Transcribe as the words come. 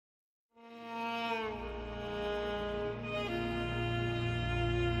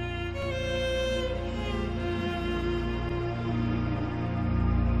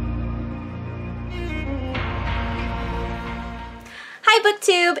Hi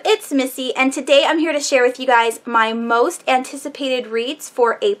BookTube, it's Missy, and today I'm here to share with you guys my most anticipated reads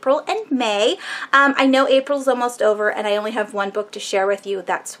for April and May. I know April's almost over and I only have one book to share with you.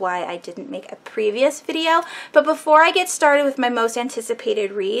 That's why I didn't make a previous video. But before I get started with my most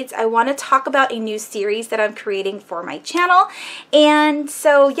anticipated reads, I want to talk about a new series that I'm creating for my channel. And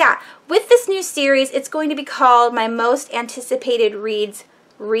so yeah, with this new series, it's going to be called my most anticipated reads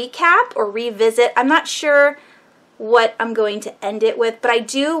recap or revisit. I'm not sure what I'm going to end it with, but I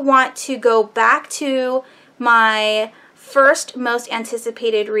do want to go back to my first most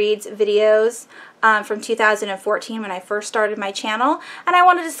anticipated reads videos from 2014 when I first started my channel, and I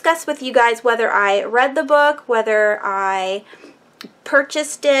want to discuss with you guys whether I read the book, whether I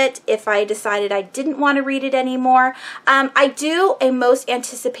purchased it, if I decided I didn't want to read it anymore. I do a most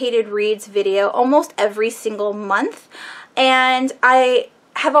anticipated reads video almost every single month, and I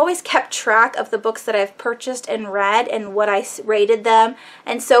have always kept track of the books that I've purchased and read and what I rated them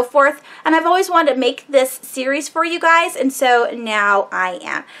and so forth, and I've always wanted to make this series for you guys, and so now I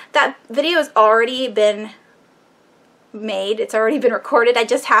am. That video has already been made, it's already been recorded, I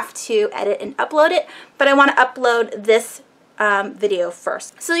just have to edit and upload it, but I want to upload this video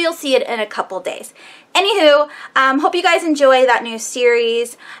first, so you'll see it in a couple days. Anywho, hope you guys enjoy that new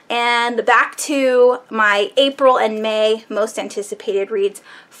series, and back to my April and May most anticipated reads.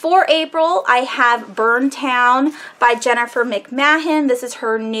 For April, I have Burn Town by Jennifer McMahon. This is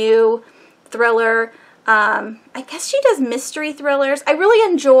her new thriller. I guess she does mystery thrillers. I really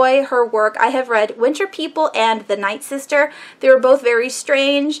enjoy her work. I have read Winter People and The Night Sister. They were both very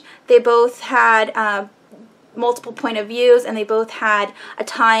strange. They both had multiple point of views, and they both had a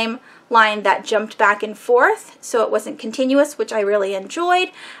timeline that jumped back and forth, so it wasn't continuous, which I really enjoyed.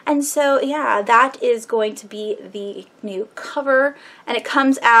 And so yeah, that is going to be the new cover, and it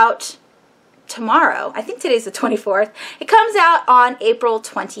comes out tomorrow. I think today's the 24th. It comes out on April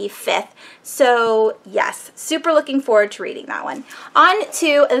 25th. So yes, super looking forward to reading that one. On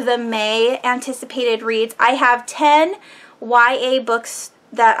to the May anticipated reads. I have 10 YA books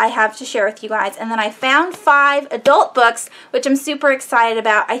that I have to share with you guys, and then I found 5 adult books, which I'm super excited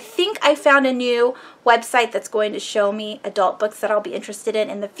about. I think I found a new website that's going to show me adult books that I'll be interested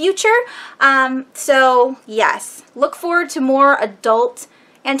in the future. So yes, look forward to more adult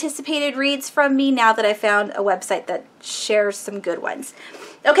anticipated reads from me now that I found a website that shares some good ones.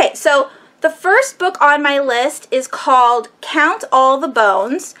 Okay, so the first book on my list is called Count All the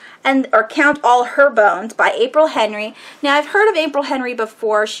Bones, or Count All Her Bones by April Henry. Now, I've heard of April Henry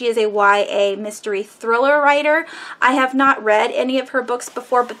before. She is a YA mystery thriller writer. I have not read any of her books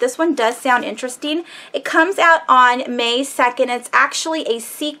before, but this one does sound interesting. It comes out on May 2nd. It's actually a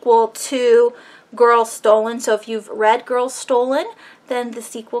sequel to Girl Stolen, so if you've read Girl Stolen, then the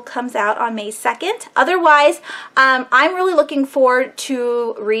sequel comes out on May 2nd. Otherwise, I'm really looking forward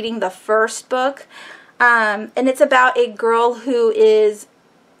to reading the first book, and it's about a girl who is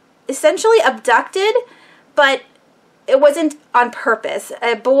essentially abducted, but it wasn't on purpose.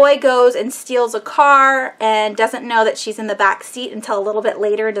 A boy goes and steals a car and doesn't know that she's in the back seat until a little bit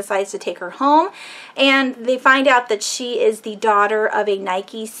later and decides to take her home. And they find out that she is the daughter of a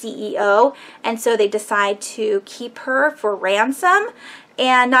Nike CEO, and so they decide to keep her for ransom.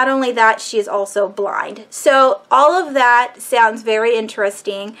 And not only that, she is also blind. So all of that sounds very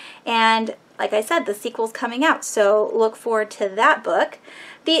interesting, and like I said, the sequel's coming out, so look forward to that book.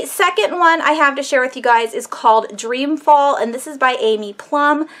 The second one I have to share with you guys is called Dreamfall, and this is by Amy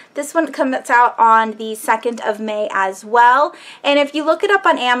Plum. This one comes out on the 2nd of May as well. And if you look it up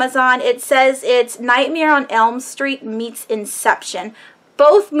on Amazon, it says it's Nightmare on Elm Street meets Inception.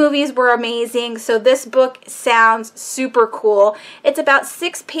 Both movies were amazing, so this book sounds super cool. It's about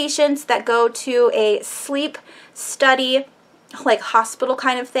 6 patients that go to a sleep study, like hospital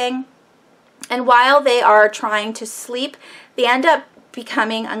kind of thing. And while they are trying to sleep, they end up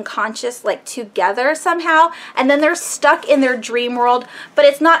becoming unconscious, like together somehow, and then they're stuck in their dream world, but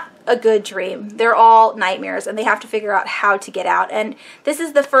it's not a good dream. They're all nightmares, and they have to figure out how to get out. And this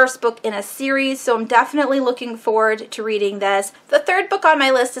is the first book in a series, so I'm definitely looking forward to reading this. The third book on my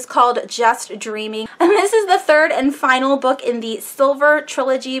list is called Just Dreaming, and this is the third and final book in the Silver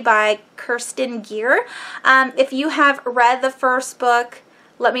Trilogy by Kirsten Gier. If you have read the first book,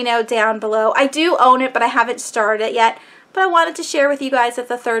 let me know down below. I do own it, but I haven't started it yet. But I wanted to share with you guys that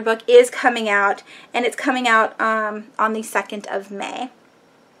the third book is coming out, and it's coming out on the 2nd of May.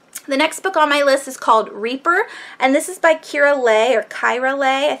 The next book on my list is called Reaper, and this is by Kyra Lei, or Kyra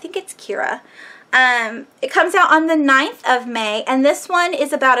Lei. I think it's Kyra. It comes out on the 9th of May, and this one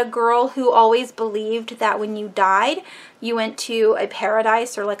is about a girl who always believed that when you died, you went to a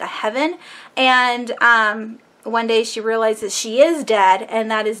paradise or like a heaven, and one day she realizes she is dead, and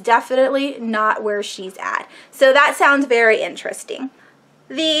that is definitely not where she's at. So that sounds very interesting.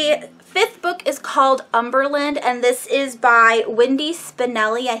 The fifth book is called Umberland, and this is by Wendy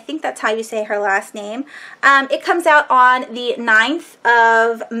Spinelli. I think that's how you say her last name. It comes out on the 9th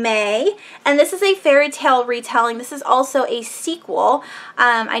of May, and this is a fairy tale retelling. This is also a sequel.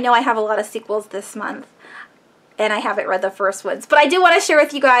 I know I have a lot of sequels this month, and I haven't read the first ones, but I do want to share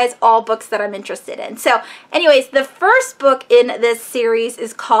with you guys all books that I'm interested in. So anyways, the first book in this series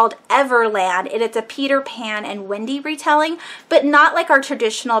is called Everland, and it's a Peter Pan and Wendy retelling, but not like our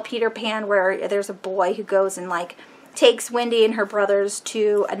traditional Peter Pan where there's a boy who goes and like takes Wendy and her brothers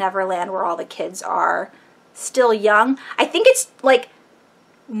to a Neverland where all the kids are still young. I think it's like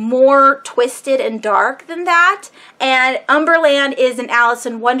more twisted and dark than that, and Umberland is an Alice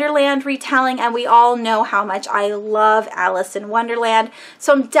in Wonderland retelling, and we all know how much I love Alice in Wonderland,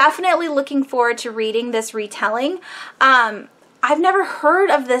 so I'm definitely looking forward to reading this retelling. I've never heard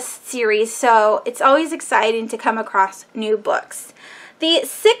of this series, so it's always exciting to come across new books. The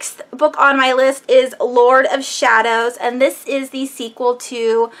sixth book on my list is Lord of Shadows, and this is the sequel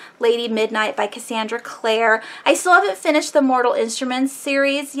to Lady Midnight by Cassandra Clare. I still haven't finished the Mortal Instruments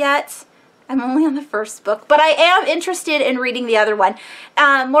series yet. I'm only on the first book, but I am interested in reading the other one.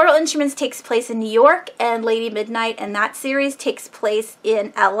 Mortal Instruments takes place in New York, and Lady Midnight and that series takes place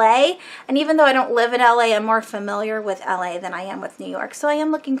in LA. And even though I don't live in LA, I'm more familiar with LA than I am with New York. So I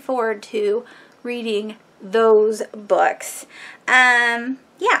am looking forward to reading those books.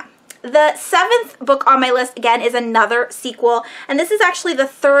 Yeah. The seventh book on my list, again, is another sequel, and this is actually the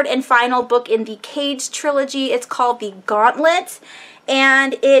third and final book in the Cage trilogy. It's called The Gauntlet,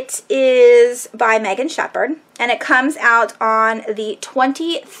 and it is by Megan Shepherd, and it comes out on the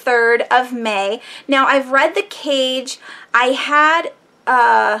 23rd of May. Now, I've read The Cage. I had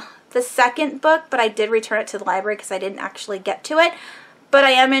the second book, but I did return it to the library because I didn't actually get to it. But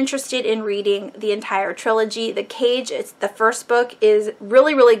I am interested in reading the entire trilogy. The Cage, the first book, is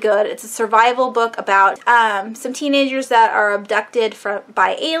really, really good. It's a survival book about some teenagers that are abducted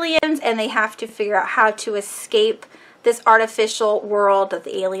by aliens, and they have to figure out how to escape this artificial world that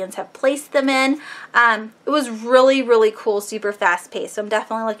the aliens have placed them in. It was really, really cool, super fast-paced, so I'm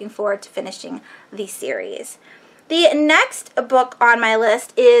definitely looking forward to finishing the series. The next book on my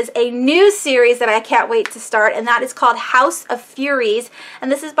list is a new series that I can't wait to start, and that is called House of Furies, and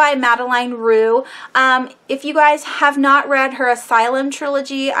this is by Madeline Rue. If you guys have not read her Asylum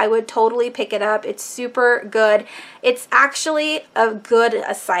trilogy, I would totally pick it up. It's super good. It's actually a good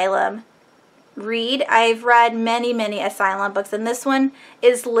Asylum read. I've read many, many Asylum books, and this one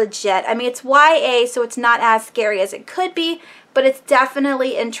is legit. I mean, it's YA, so it's not as scary as it could be, but it's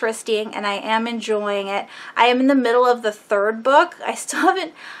definitely interesting, and I am enjoying it. I am in the middle of the third book. I still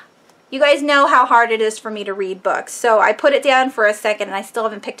haven't, you guys know how hard it is for me to read books, so I put it down for a second, and I still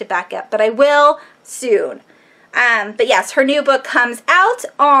haven't picked it back up, but I will soon. But yes, her new book comes out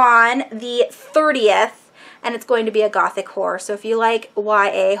on the 30th, and it's going to be a gothic horror, so if you like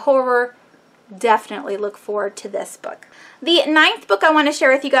YA horror, definitely look forward to this book. The ninth book I want to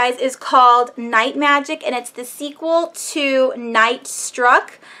share with you guys is called Night Magic, and it's the sequel to Night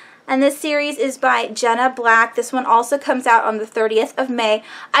Struck. And this series is by Jenna Black. This one also comes out on the 30th of May.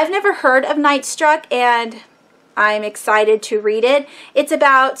 I've never heard of Night Struck, and I'm excited to read it. It's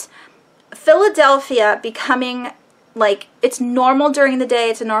about Philadelphia becoming, like, it's normal during the day,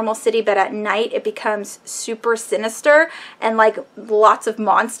 it's a normal city, but at night it becomes super sinister, and like lots of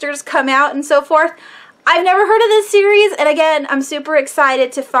monsters come out and so forth. I've never heard of this series, and again, I'm super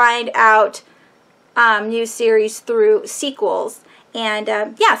excited to find out new series through sequels. And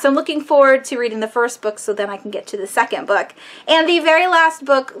yeah, so I'm looking forward to reading the first book so then I can get to the second book. And the very last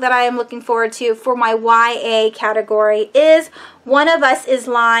book that I am looking forward to for my YA category is One of Us is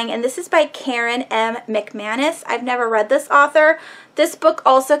Lying, and this is by Karen M. McManus. I've never read this author. This book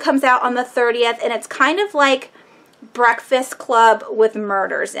also comes out on the 30th, and it's kind of like Breakfast Club with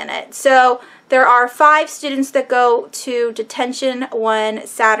murders in it. So there are 5 students that go to detention one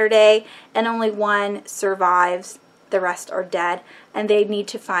Saturday, and only one survives. The rest are dead, and they need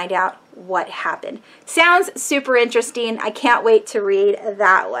to find out what happened. Sounds super interesting. I can't wait to read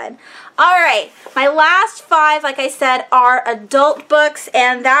that one. All right, my last 5, like I said, are adult books,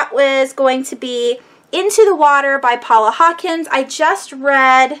 and that was going to be Into the Water by Paula Hawkins. I just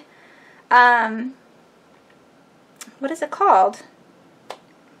read, what is it called?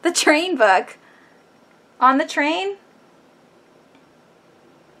 The train book. On the Train?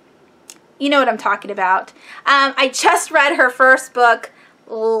 You know what I'm talking about. I just read her first book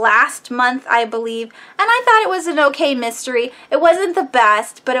last month, I believe, and I thought it was an okay mystery. It wasn't the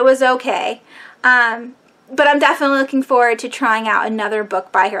best, but it was okay. but I'm definitely looking forward to trying out another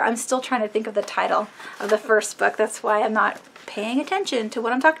book by her. I'm still trying to think of the title of the first book. That's why I'm not paying attention to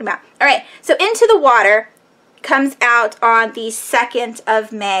what I'm talking about. All right, so Into the Water comes out on the 2nd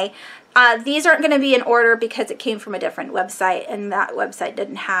of May. These aren't going to be in order because it came from a different website, and that website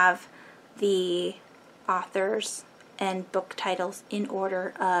didn't have the authors and book titles in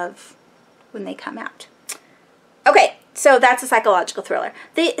order of when they come out. Okay, so that's a psychological thriller.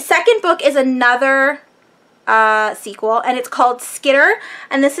 The second book is another sequel, and it's called Skitter,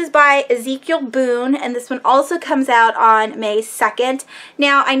 and this is by Ezekiel Boone, and this one also comes out on May 2nd.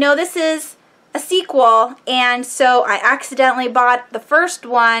 Now, I know this is a sequel, and so I accidentally bought the first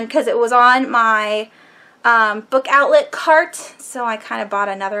one because it was on my book outlet cart, so I kind of bought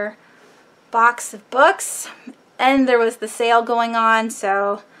another box of books, and there was the sale going on,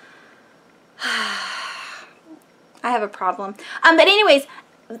 so I have a problem. But anyways,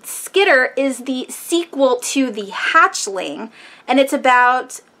 Skitter is the sequel to The Hatchling, and it's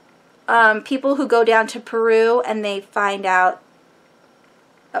about people who go down to Peru and they find out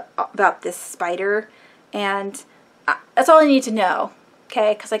about this spider, and that's all I need to know,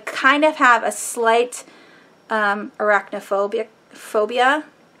 okay? Because I kind of have a slight arachnophobia.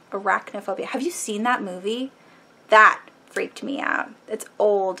 Have you seen that movie? That freaked me out. It's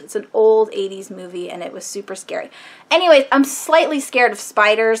old. It's an old 80s movie, and it was super scary. Anyways, I'm slightly scared of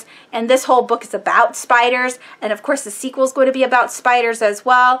spiders, and this whole book is about spiders, and of course the sequel is going to be about spiders as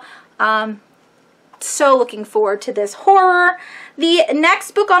well. So looking forward to this horror. The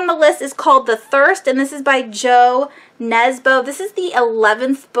next book on the list is called The Thirst, and this is by Joe Nesbo. This is the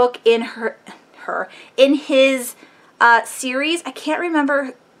 11th book in his series. I can't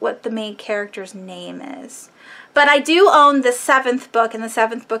remember what the main character's name is. But I do own the 7th book, and the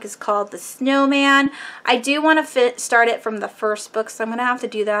 7th book is called The Snowman. I do want to start it from the first book, so I'm going to have to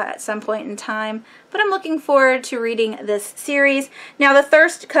do that at some point in time. But I'm looking forward to reading this series. Now, The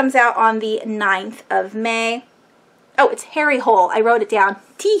Thirst comes out on the 9th of May. Oh, it's Harry Hole. I wrote it down.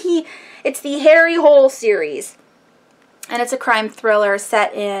 Teehee. It's the Harry Hole series. And it's a crime thriller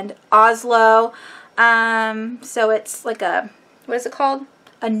set in Oslo. So it's like a, what is it called?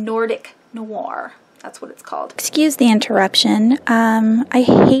 A Nordic noir. That's what it's called. Excuse the interruption. I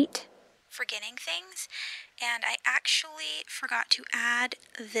hate forgetting things, and I actually forgot to add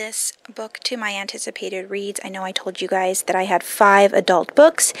this book to my anticipated reads. I know I told you guys that I had 5 adult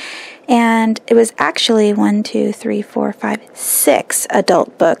books, and it was actually 6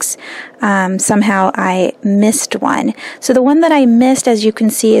 adult books. Somehow I missed one. So the one that I missed, as you can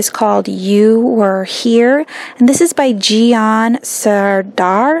see, is called You Were Here, and this is by Gian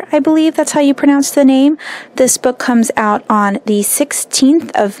Sardar, I believe that's how you pronounce the name. This book comes out on the 16th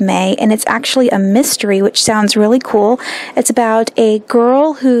of May, and it's actually a mystery, which sounds really cool. It's about a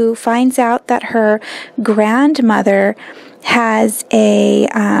girl who finds out that her grandmother has a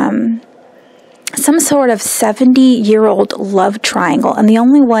some sort of 70-year-old love triangle, and the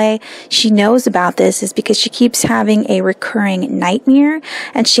only way she knows about this is because she keeps having a recurring nightmare,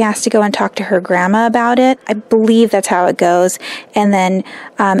 and she has to go and talk to her grandma about it. I believe that's how it goes. And then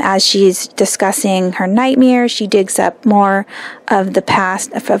as she's discussing her nightmare, she digs up more of the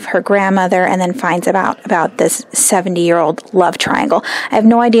past of her grandmother, and then finds about this 70-year-old love triangle. I have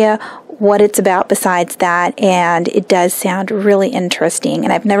no idea what it's about besides that, and it does sound really interesting,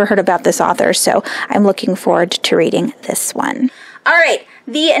 and I've never heard about this author, so I'm looking forward to reading this one. All right,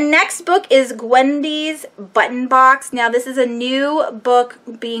 the next book is Gwendy's Button Box. Now, this is a new book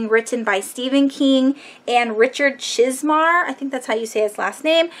being written by Stephen King and Richard Chismar. I think that's how you say his last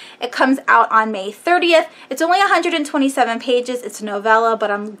name. It comes out on May 30th. It's only 127 pages. It's a novella, but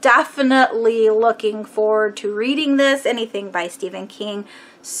I'm definitely looking forward to reading this. Anything by Stephen King.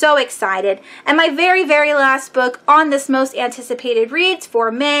 So excited. And my very, very last book on this most anticipated reads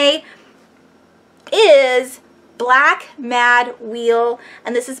for May is Black Mad Wheel,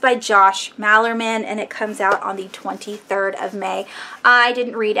 and this is by Josh Malerman, and it comes out on the 23rd of May. I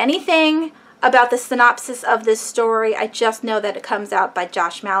didn't read anything about the synopsis of this story. I just know that it comes out by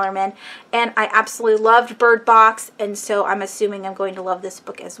Josh Malerman, and I absolutely loved Bird Box, and so I'm assuming I'm going to love this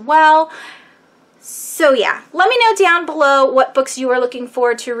book as well. So yeah, let me know down below what books you are looking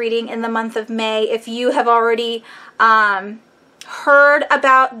forward to reading in the month of May. If you have already heard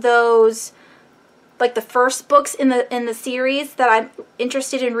about those, like the first books in the series that I'm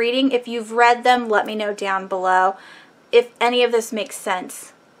interested in reading, if you've read them, let me know down below. If any of this makes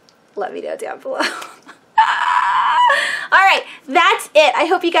sense, let me know down below. All right, that's it. I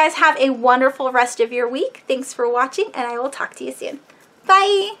hope you guys have a wonderful rest of your week. Thanks for watching, and I will talk to you soon.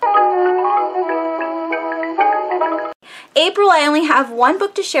 Bye. April, I only have one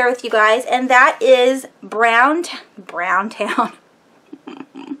book to share with you guys, and that is Browntown.